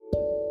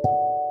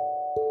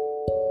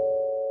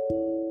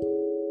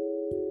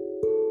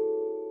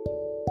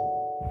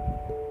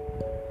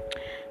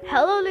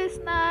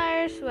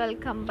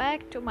welcome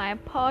back to my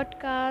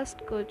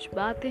podcast Kuch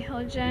Baatein Ho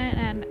Jain,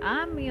 and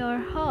I'm your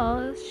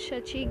host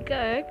Shachi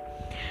Garg.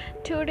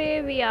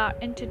 Today we are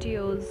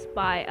introduced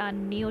by a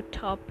new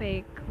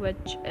topic,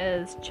 which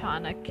is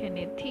Chanakya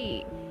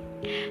Niti.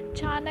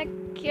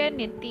 Chanakya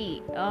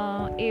Niti,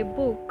 a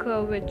book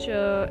which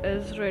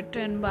is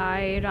written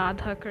by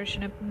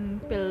Radhakrishna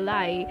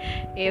Pillai,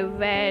 a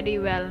very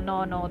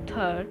well-known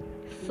author.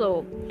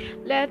 So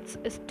let's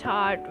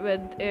start with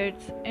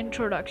its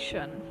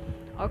introduction.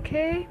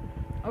 Okay.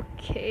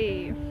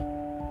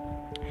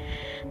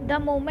 The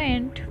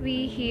moment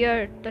we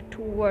hear the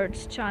two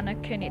words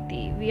Chanakya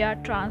Niti, we are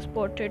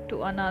transported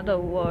to another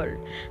world,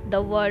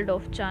 the world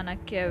of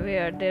Chanakya,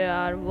 where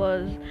there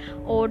was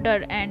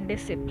order and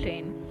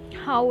discipline.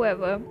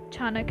 However,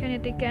 Chanakya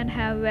Niti can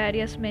have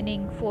various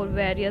meanings for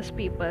various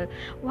people.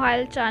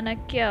 While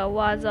Chanakya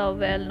was a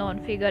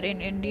well-known figure in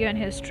Indian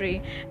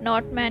history,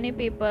 not many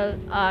people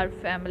are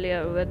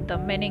familiar with the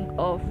meaning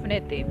of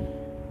Niti.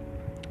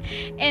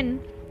 In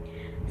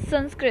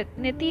Sanskrit,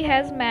 Niti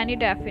has many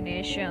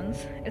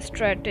definitions: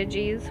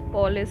 strategies,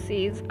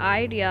 policies,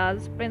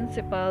 ideas,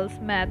 principles,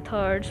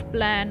 methods,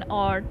 plan,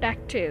 or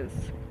tactics.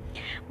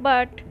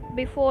 But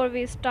before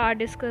we start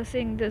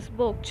discussing this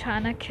book,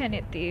 Chanakya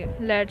Niti,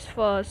 let's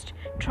first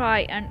try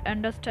and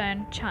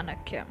understand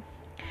Chanakya.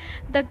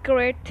 The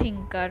great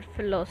thinker,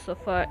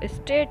 philosopher,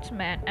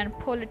 statesman, and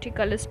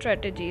political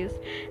strategist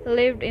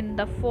lived in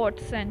the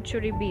 4th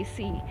century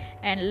BC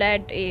and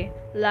led a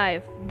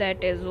life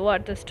that is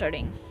worth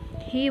studying.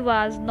 He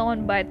was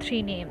known by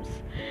 3 names: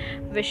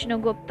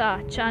 Vishnugupta,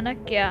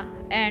 Chanakya,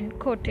 and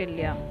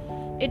Kautilya.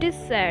 It is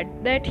said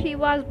that he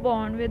was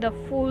born with a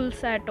full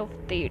set of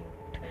teeth,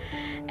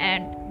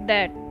 and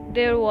that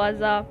there was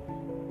a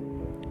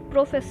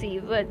prophecy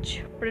which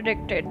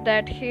predicted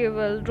that he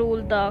will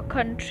rule the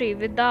country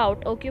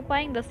without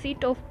occupying the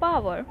seat of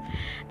power.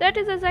 That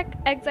is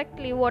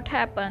exactly what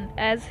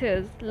happened as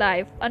his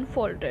life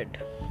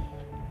unfolded.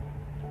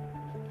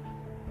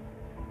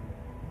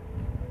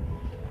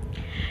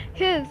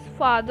 His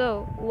father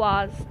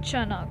was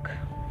Chanak,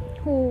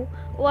 who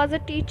was a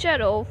teacher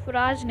of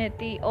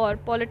Rajniti or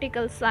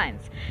political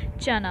science.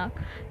 Chanak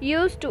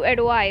used to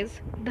advise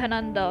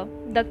Dhananda,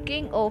 the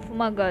king of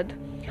Magad.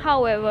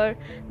 However,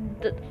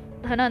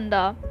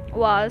 Dhananda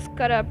was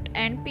corrupt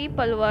and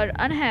people were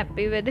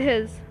unhappy with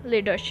his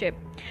leadership.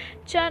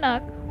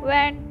 Chanak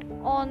went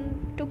on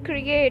to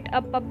create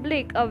a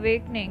public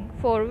awakening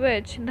for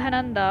which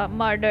Dhananda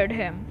murdered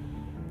him.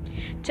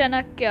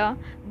 Chanakya,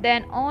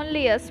 then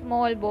only a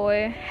small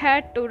boy,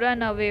 had to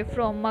run away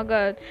from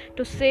Magad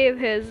to save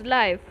his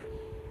life.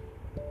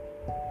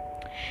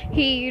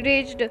 He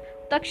reached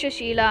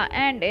Takshashila,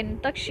 and in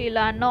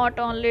Takshila not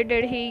only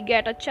did he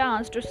get a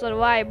chance to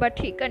survive, but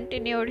he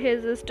continued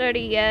his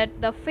study at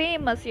the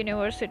famous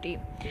university.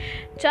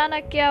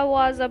 Chanakya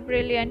was a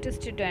brilliant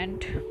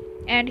student,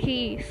 and he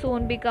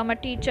soon became a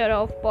teacher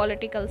of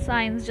political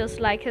science just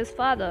like his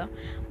father.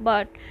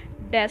 But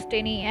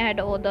destiny had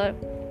other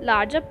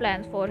larger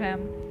plans for him.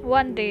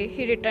 One day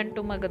he returned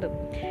to Magad,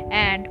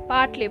 and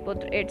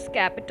Patliputra, its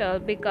capital,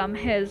 became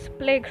his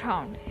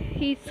playground.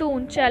 He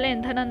soon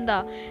challenged Dhananda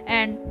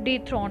and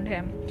dethroned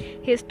him.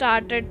 He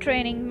started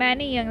training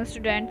many young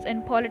students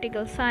in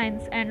political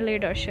science and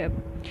leadership.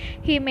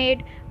 He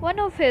made one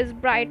of his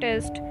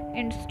brightest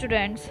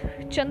students,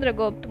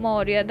 Chandragupta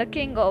Maurya, the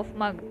king of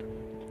Magad.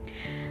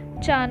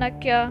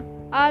 Chanakya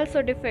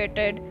also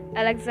defeated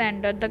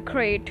Alexander the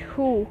Great,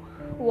 who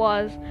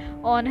was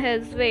on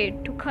his way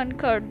to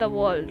conquer the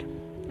world.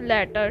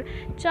 Later,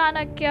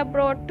 Chanakya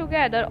brought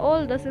together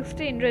all the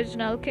 16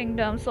 regional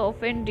kingdoms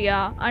of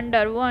India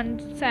under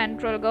one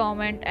central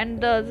government and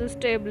thus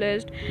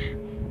established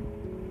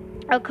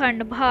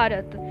Akhand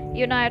Bharat,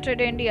 united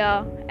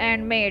India,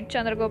 and made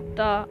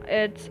Chandragupta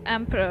its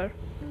emperor.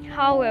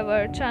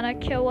 However,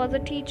 Chanakya was a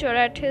teacher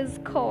at his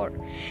core.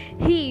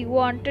 He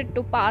wanted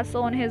to pass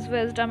on his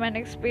wisdom and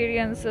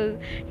experiences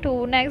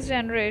to next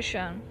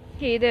generation.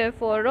 He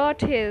therefore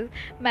wrote his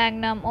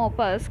magnum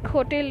opus,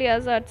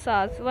 Kautilya's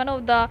Arthashastra, one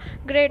of the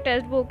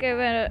greatest books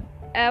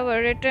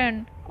ever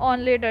written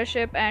on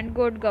leadership and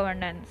good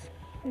governance.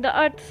 The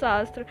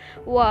Arthashastra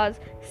was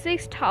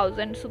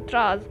 6,000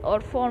 sutras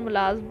or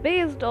formulas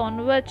based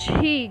on which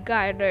he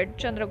guided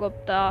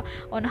Chandragupta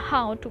on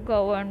how to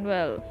govern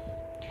well.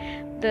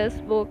 This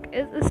book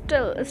is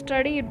still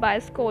studied by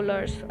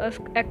scholars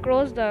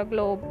across the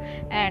globe,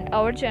 and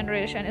our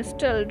generation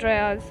still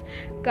draws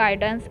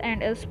guidance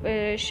and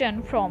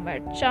inspiration from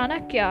it.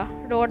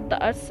 Chanakya wrote the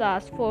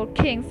Arthashastra for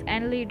kings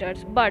and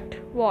leaders, but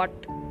what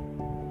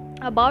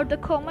about the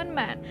common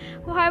man?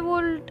 Why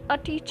would a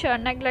teacher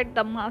neglect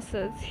the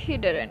masses? He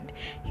didn't.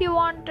 He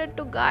wanted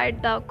to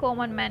guide the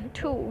common man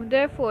too.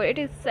 Therefore, it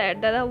is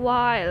said that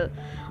while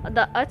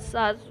the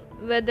Arthashastra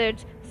with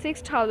its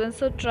 6,000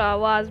 sutra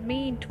was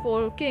meant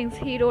for kings,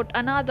 he wrote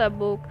another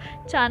book,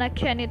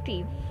 Chanakya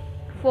Niti,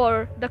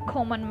 for the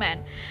common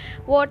man.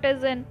 What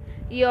is in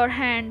your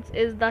hands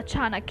is the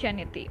Chanakya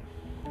Niti.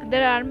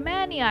 There are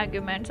many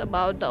arguments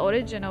about the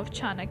origin of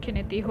Chanakya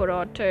Niti, who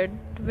wrote it,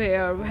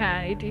 where,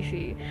 when,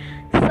 etc.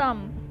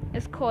 Some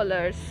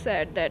Scholars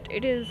said that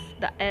it is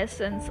the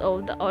essence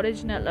of the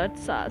original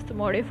Arthashastra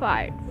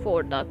modified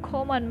for the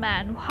common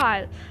man,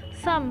 while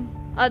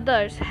some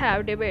others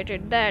have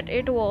debated that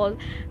it was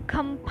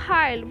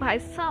compiled by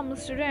some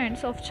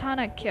students of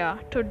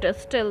Chanakya to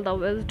distill the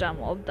wisdom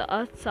of the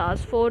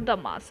Arthashastra for the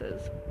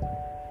masses.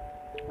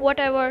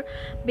 Whatever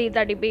be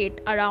the debate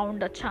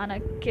around the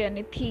Chanakya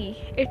Niti,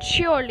 it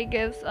surely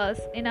gives us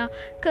in a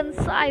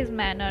concise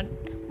manner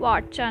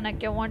what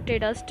Chanakya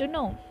wanted us to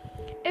know.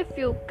 If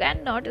you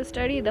cannot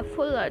study the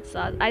full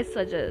Arthashastra, I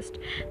suggest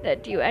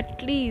that you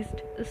at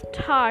least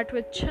start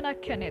with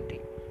Chanakya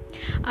Niti.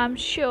 I'm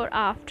sure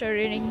after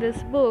reading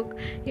this book,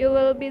 you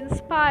will be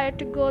inspired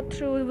to go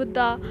through with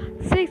the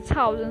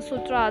 6,000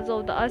 sutras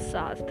of the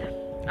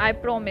Arthashastra. I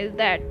promise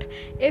that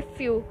if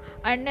you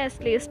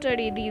earnestly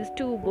study these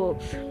two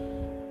books,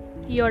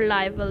 your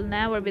life will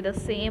never be the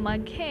same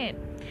again.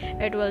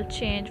 It will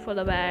change for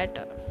the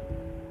better.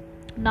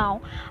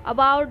 Now,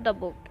 about the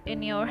book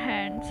in your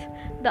hands.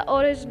 The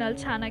original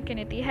Chanakya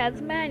Niti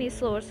has many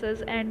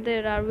sources and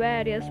there are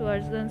various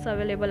versions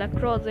available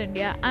across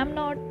India. I'm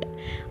not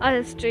a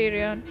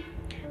historian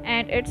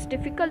and it's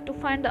difficult to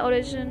find the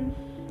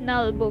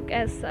original book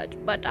as such,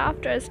 but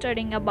after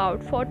studying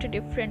about 40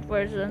 different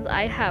versions,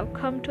 I have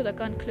come to the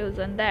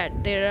conclusion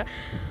that there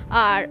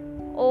are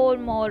all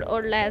more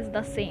or less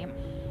the same.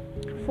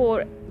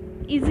 For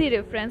easy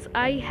reference,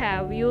 I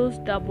have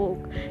used the book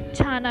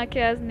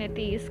Chanakya's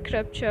Niti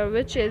scripture,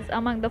 which is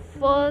among the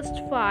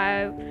first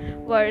 5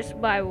 verse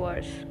by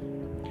verse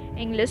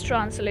English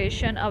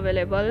translation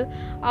available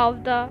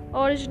of the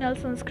original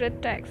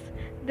Sanskrit text.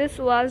 This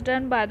was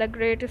done by the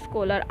great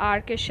scholar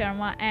R.K.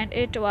 Sharma and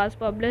it was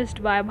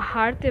published by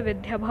Bharati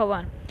Vidya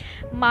Bhavan.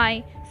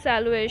 My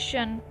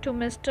salutation to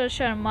Mr.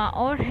 Sharma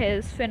or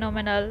his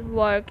phenomenal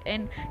work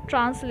in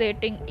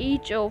translating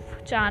each of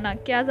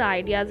Chanakya's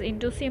ideas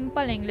into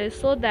simple English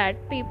so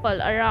that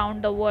people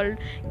around the world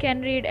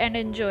can read and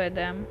enjoy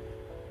them.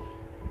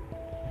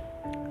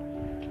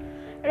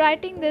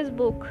 Writing this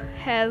book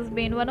has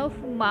been one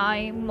of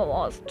my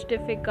most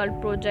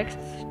difficult projects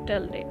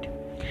till date.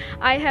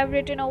 I have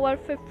written over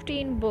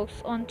 15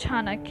 books on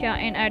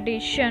Chanakya in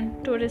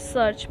addition to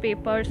research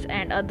papers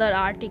and other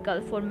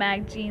articles for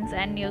magazines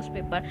and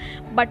newspapers.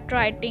 But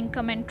writing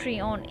commentary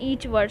on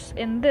each verse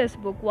in this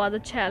book was a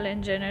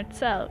challenge in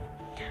itself.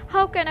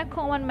 How can a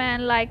common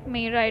man like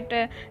me write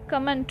a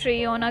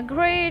commentary on a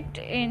great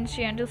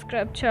ancient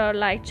scripture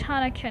like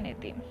Chanakya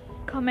Niti?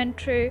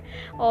 Commentary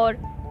or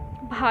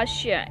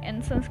Bhashya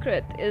in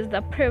Sanskrit is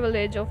the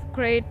privilege of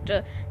great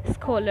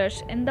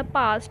scholars. In the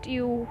past,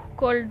 you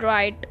could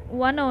write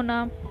one on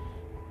a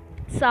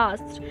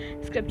Shastra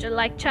scripture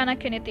like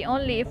Chanakya Niti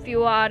only if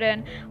you are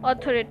an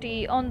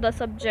authority on the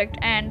subject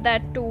and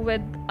that too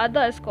with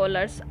other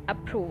scholars'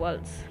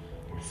 approvals.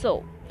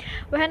 So,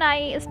 when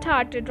I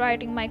started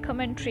writing my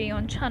commentary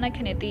on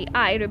Chanakya Niti,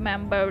 I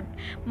remembered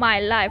my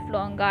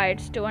lifelong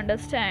guides to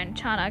understand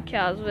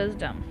Chanakya's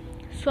wisdom.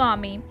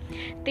 Swami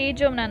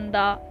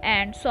Tejavananda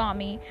and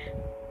Swami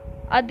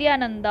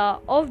Adyananda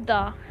of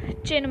the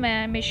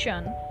Chinmaya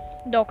Mission,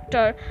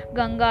 Dr.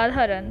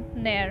 Gangadharan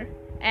Nair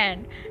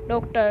and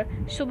Dr.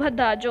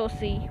 Subhadra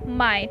Joshi,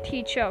 my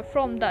teacher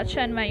from the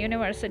Chinmaya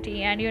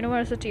University and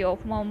University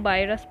of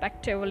Mumbai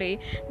respectively.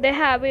 They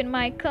have been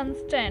my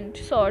constant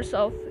source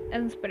of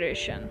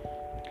inspiration.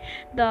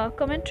 The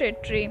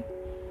commentary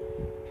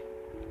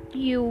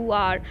you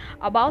are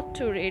about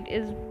to read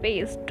is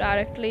based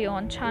directly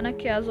on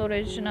Chanakya's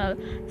original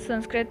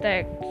Sanskrit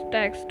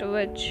text,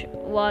 which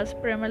was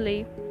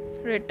primarily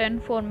written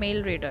for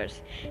male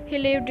readers. He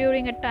lived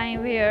during a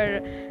time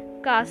where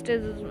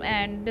casteism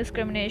and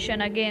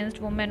discrimination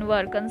against women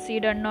were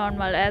considered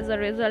normal. As a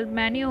result,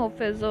 many of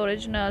his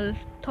original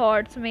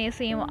thoughts may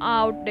seem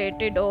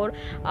outdated or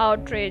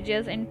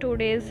outrageous in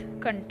today's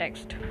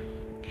context.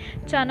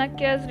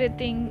 Chanakya's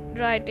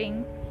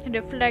writing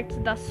reflects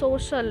the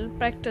social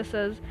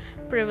practices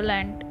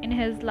prevalent in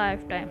his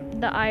lifetime.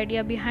 The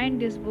idea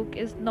behind this book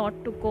is not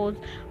to cause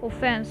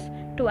offense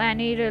to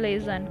any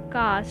religion,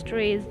 caste,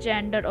 race,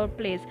 gender, or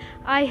place.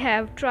 I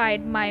have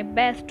tried my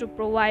best to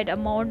provide a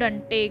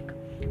modern take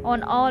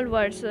on all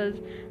verses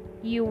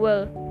you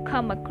will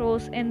come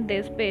across in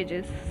these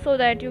pages so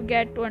that you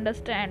get to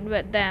understand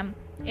them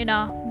in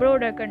a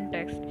broader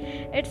context.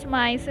 It's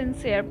my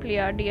sincere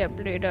plea, dear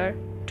reader,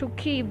 to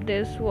keep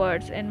these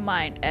words in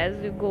mind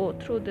as you go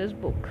through this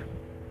book.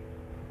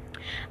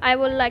 I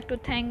would like to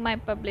thank my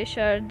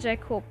publisher,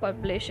 Jacob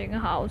Publishing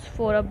House,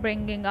 for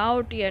bringing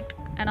out yet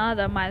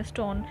another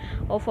milestone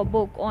of a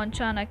book on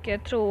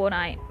Chanakya through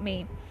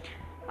me.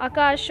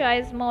 Akasha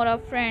is more a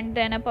friend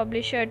than a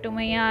publisher to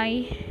me. I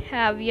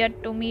have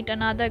yet to meet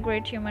another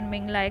great human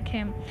being like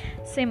him.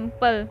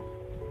 Simple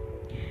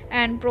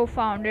and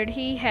profound.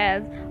 He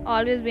has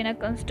always been a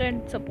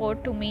constant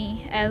support to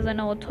me as an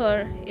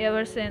author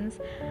ever since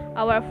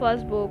our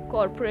first book,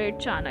 Corporate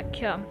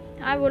Chanakya.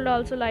 I would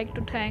also like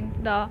to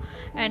thank the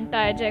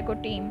entire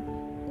Jaco team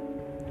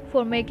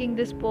for making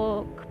this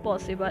book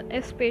possible.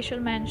 A special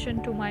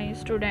mention to my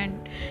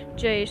student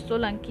Jayesh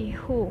Solanki,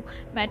 who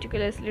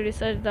meticulously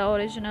researched the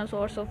original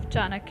source of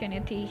Chanakya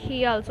Niti.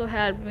 He also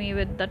helped me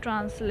with the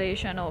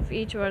translation of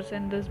each verse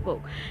in this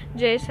book.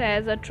 Jayesh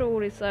has a true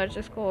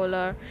research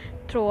scholar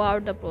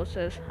throughout the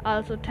process.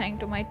 Also thank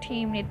to my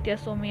team Nitya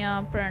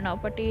Somya,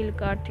 Pranav Patel,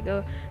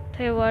 Karthika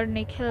Thevar,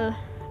 Nikhil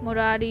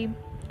Murari,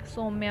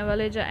 Soumya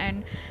Valeja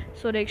and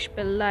Suresh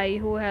Pillai,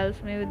 who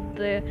helps me with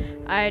the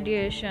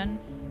ideation,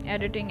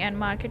 editing and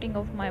marketing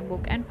of my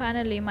book. And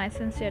finally, my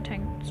sincere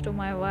thanks to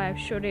my wife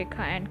Shureka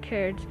and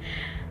kids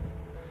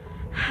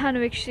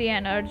Hanvikshi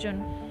and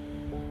Arjun.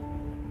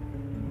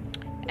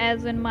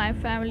 As in my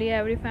family,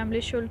 every family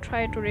should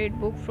try to read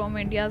book from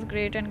India's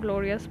great and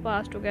glorious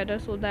past together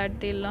so that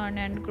they learn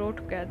and grow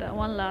together.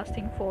 One last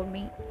thing for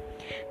me.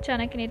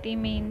 Chanakya Niti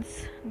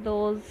means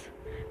those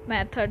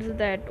methods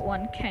that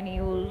one can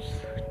use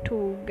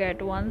to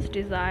get one's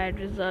desired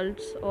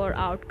results or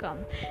outcome.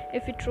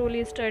 If you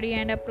truly study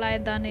and apply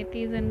the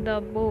nitis in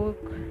the book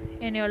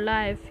in your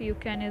life, you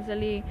can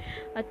easily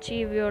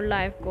achieve your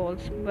life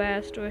goals.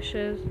 Best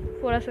wishes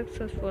for a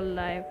successful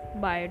life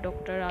by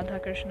Dr.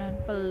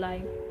 Radhakrishnan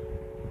Pillai.